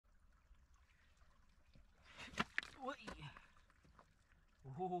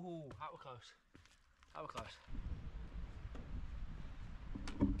Ooh, that was close. That was close.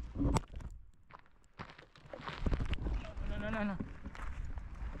 No, no, no, no.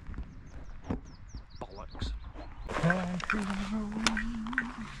 Bollocks.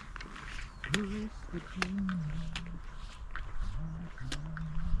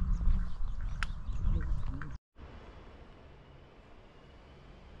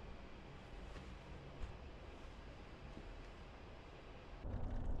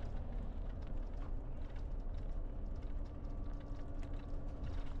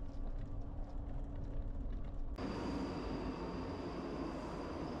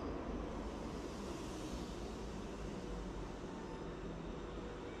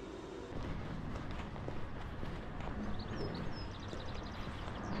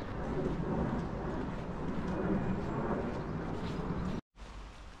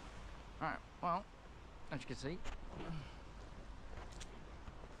 Right, well, as you can see,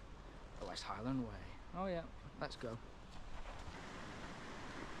 the West Highland Way. Oh yeah, let's go.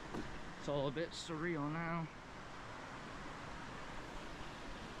 It's all a bit surreal now.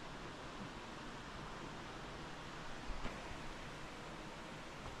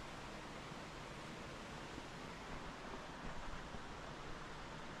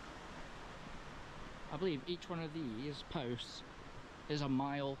 I believe each one of these posts is a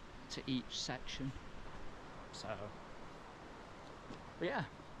mile to each section. So, but yeah,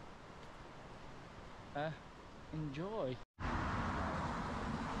 enjoy. To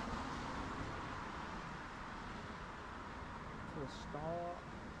the start.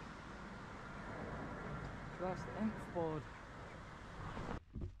 So that's the nth board.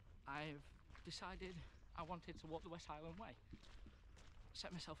 I've decided I wanted to walk the West Highland Way.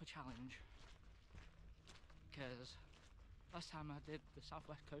 Set myself a challenge. Because last time I did the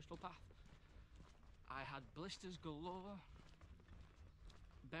Southwest Coastal Path, I had blisters galore.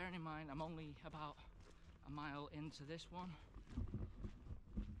 Bearing in mind I'm only about a mile into this one,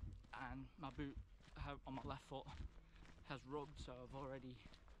 and my boot on my left foot has rubbed, so I've already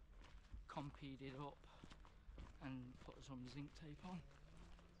competed up and put some zinc tape on.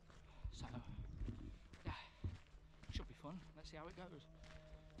 So yeah, should be fun. Let's see how it goes.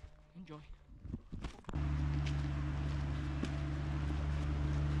 Enjoy.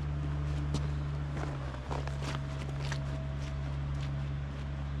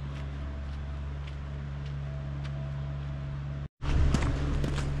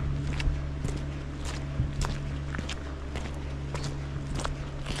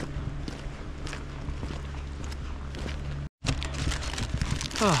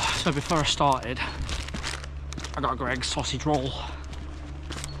 Oh, so before I started, I got Greg's sausage roll.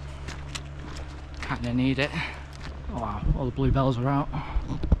 Kinda need it. Oh wow, all the bluebells are out.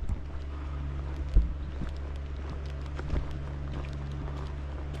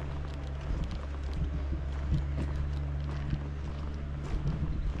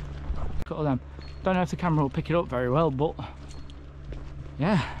 Look at all them. Don't know if the camera will pick it up very well, but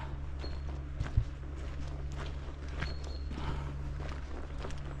yeah.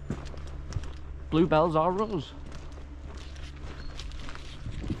 Bluebells are rose.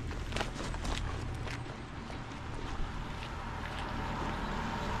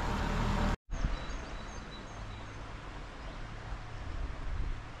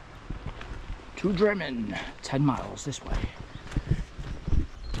 To Drammen, 10 miles this way.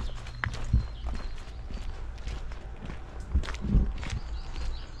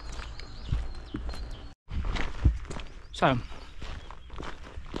 So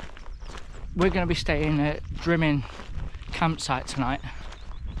we're going to be staying at Drammen campsite tonight.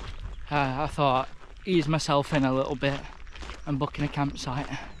 I thought ease myself in a little bit and booking a campsite.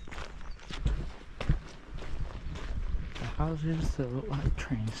 The houses that look like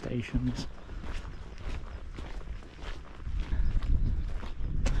train stations.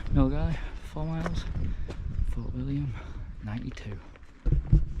 MILIGAVIE, 4 miles. Fort William, 92.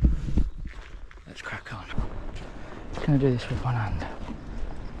 Let's crack on. Just gonna do this with one hand.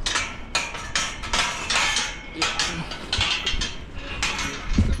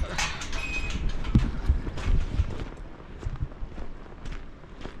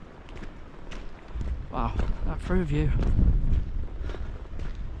 Wow, that through view.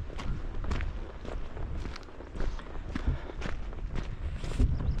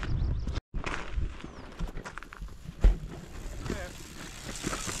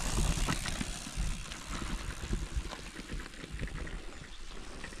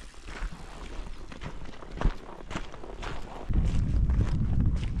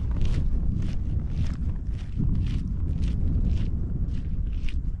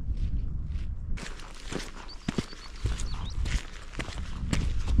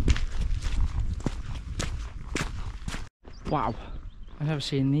 Wow, I've never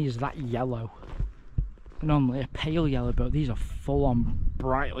seen these that yellow. They're normally a pale yellow, but these are full on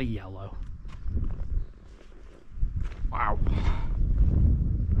brightly yellow. Wow.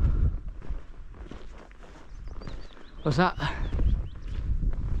 What's that?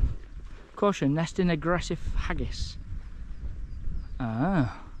 Caution, nesting aggressive haggis.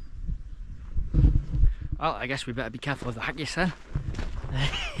 Ah. Well, I guess we better be careful of the haggis then.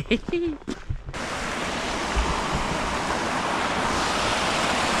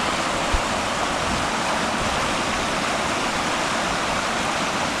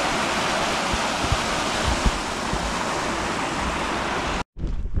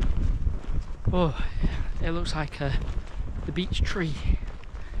 Oh, it looks like the beech tree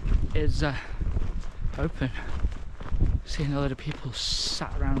is open. Seeing a lot of people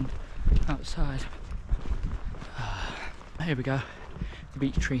sat around outside. Here we go, the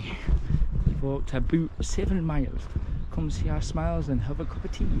beech tree. We've walked about 7 miles. Come see our smiles and have a cup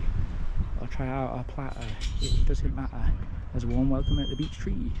of tea. Or try out our platter. It doesn't matter. There's a warm welcome at the beech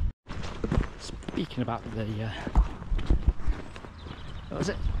tree. Speaking about the what was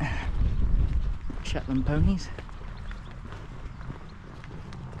it? Shetland ponies.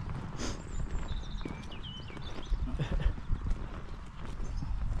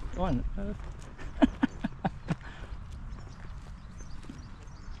 What on earth?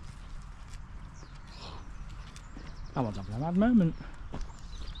 That one's having a mad moment.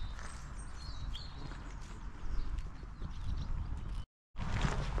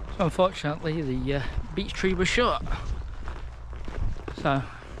 So unfortunately the beech tree was shut. So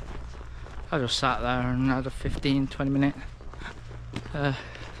I just sat there and had a 15-20 minute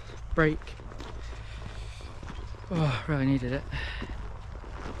break. Oh, really needed it.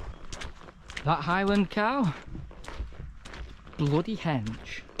 That Highland cow? Bloody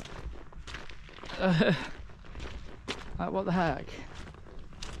hench. Like, what the heck?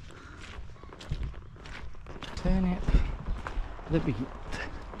 Turnip, the beet.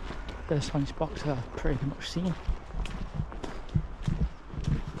 First one box I've pretty much seen.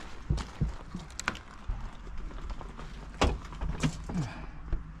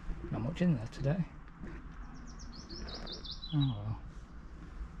 Not much in there today. Oh well.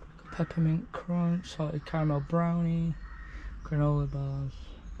 Peppermint crunch, salted caramel brownie, granola bars.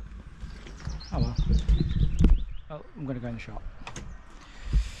 Oh well. Oh, I'm gonna go in the shop.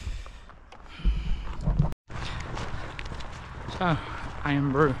 So,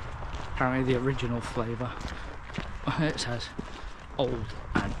 Iron Brew, apparently the original flavour. It says old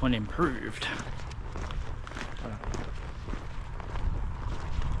and unimproved.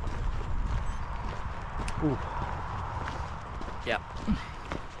 Ooh. Yep.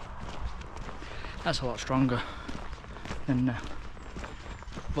 That's a lot stronger than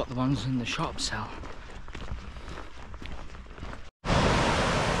what the ones in the shop sell.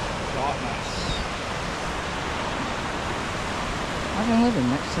 Darkness. I've been living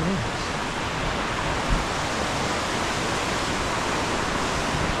next to this.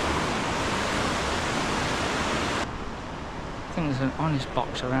 I think there's an honest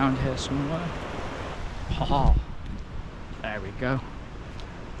box around here somewhere. Haha. There we go.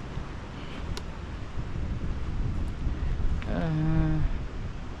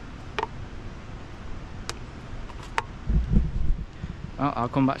 Well, I'll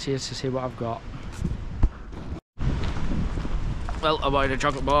come back to you to see what I've got. Well, I bought a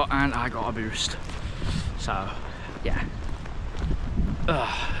chocolate bar and I got a boost. So, yeah.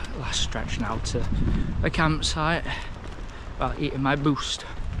 Last stretch now to the campsite. Well, eating my boost.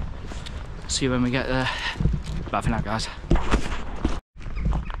 See you when we get there. Bye for now, guys.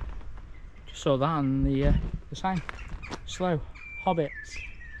 Just saw that on the sign. Slow hobbits.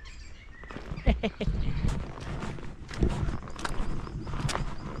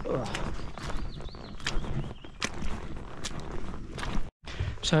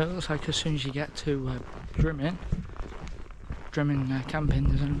 So it looks like as soon as you get to Drimmin camping,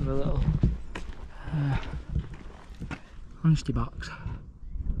 there's another little honesty box.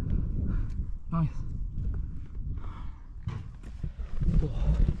 Nice. Oh.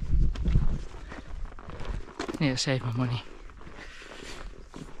 Need to save my money.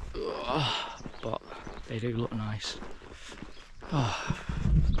 Oh, but they do look nice. Oh,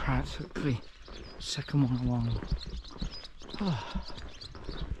 practically second one along. Oh.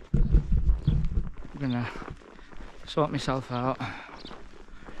 I'm gonna sort myself out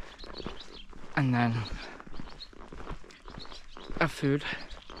and then have food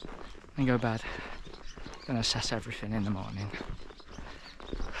and go to bed. Then assess everything in the morning.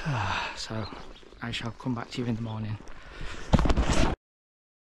 So I shall come back to you in the morning.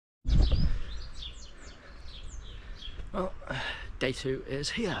 Well, day 2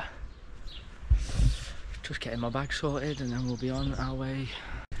 is here. Just getting my bag sorted and then we'll be on our way.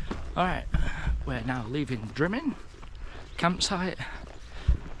 Alright, we're now leaving Drimmin campsite.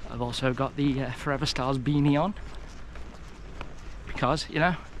 I've also got the Forever Stars beanie on because, you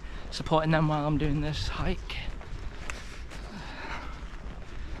know, supporting them while I'm doing this hike.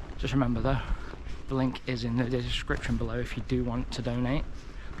 Just remember though, the link is in the description below if you do want to donate,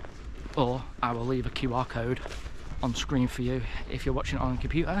 or I will leave a QR code on screen for you. If you're watching it on a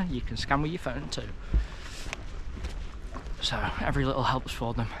computer, you can scan with your phone too. So every little helps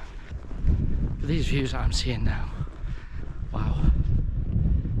for them. But these views that I'm seeing now, wow,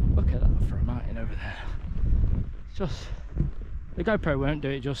 look at that for a mountain over there. It's just, the GoPro won't do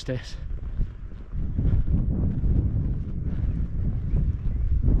it justice.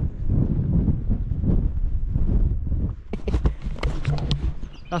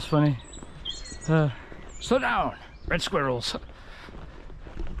 That's funny. Slow down, red squirrels.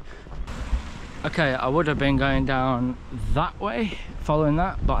 Okay, I would have been going down that way, following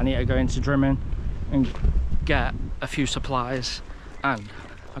that, but I need to go into Drimmin and get a few supplies, and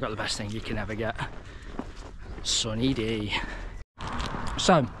I got the best thing you can ever get, Sunny D.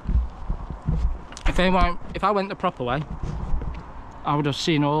 So, if I went the proper way, I would have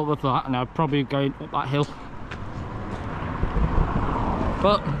seen all of that, and I'd probably go up that hill.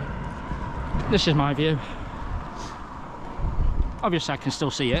 But this is my view. Obviously I can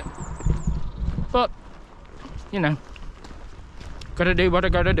still see it, but you know, gotta do what I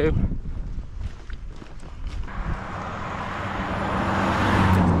gotta do.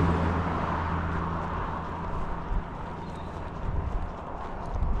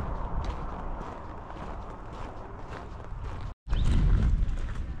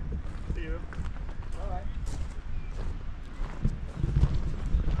 See you. All right.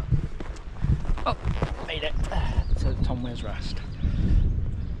 Oh, made it to Tom Weir's Rest.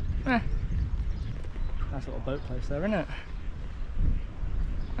 Nice little boat place there, isn't it?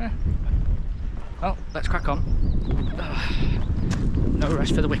 Well, let's crack on. No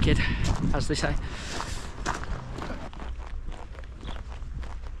rest for the wicked, as they say.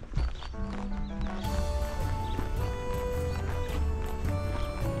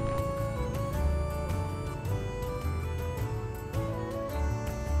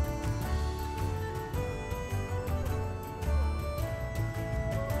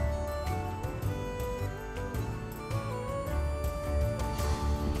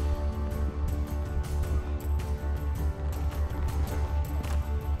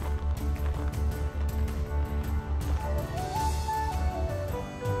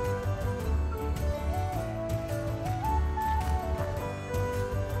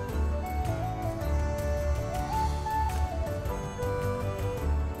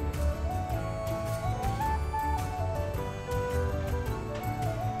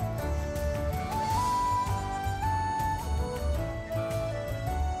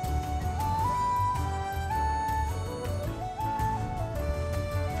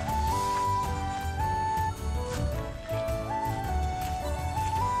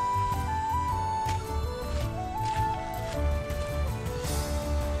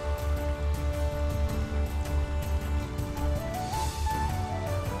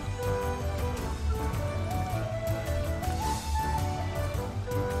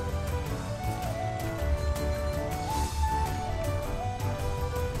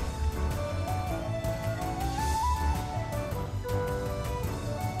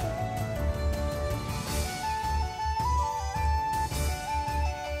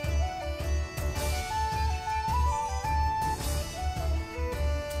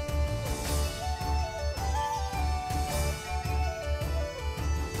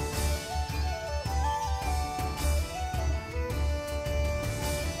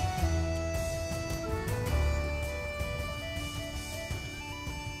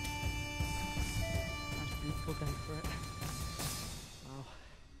 Day for it. Wow.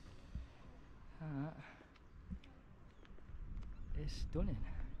 That is stunning.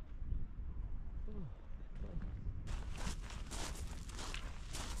 Ooh,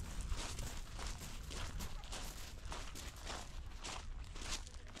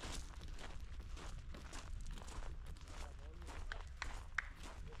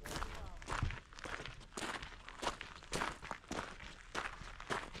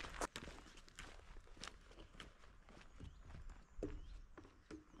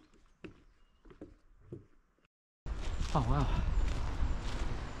 oh wow.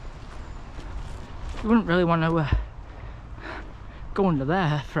 You wouldn't really want to go under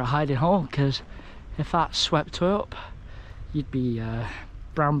there for a hiding hole, because if that swept up, you'd be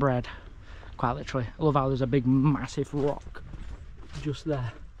brown bread, quite literally. I love how there's a big massive rock just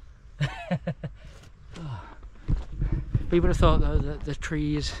there. Oh. We would have thought though that the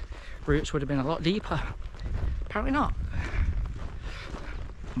trees' roots would have been a lot deeper. Apparently not.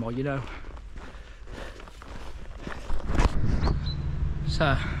 More you know.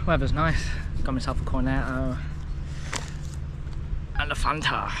 So, weather's nice. Got myself a cornetto and a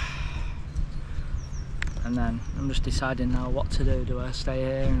Fanta. And then I'm just deciding now what to do. Do I stay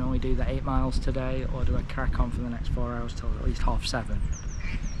here and only do the 8 miles today, or do I crack on for the next 4 hours till at least 7:30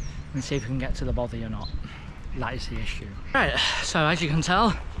 and see if we can get to the bothy or not? That is the issue. Right, so as you can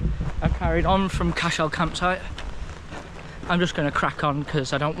tell, I've carried on from Cashel campsite. I'm just going to crack on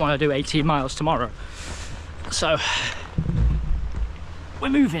because I don't want to do 18 miles tomorrow. So, we're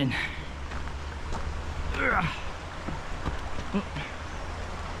moving.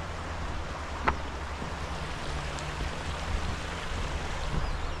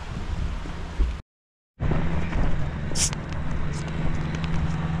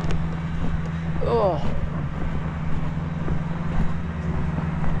 Oh.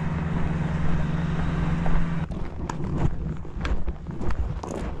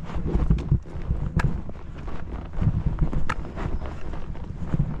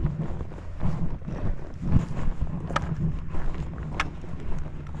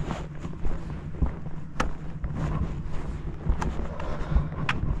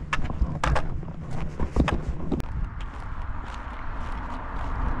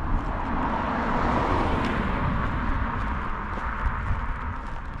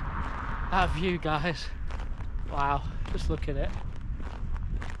 That view, guys, wow, just look at it.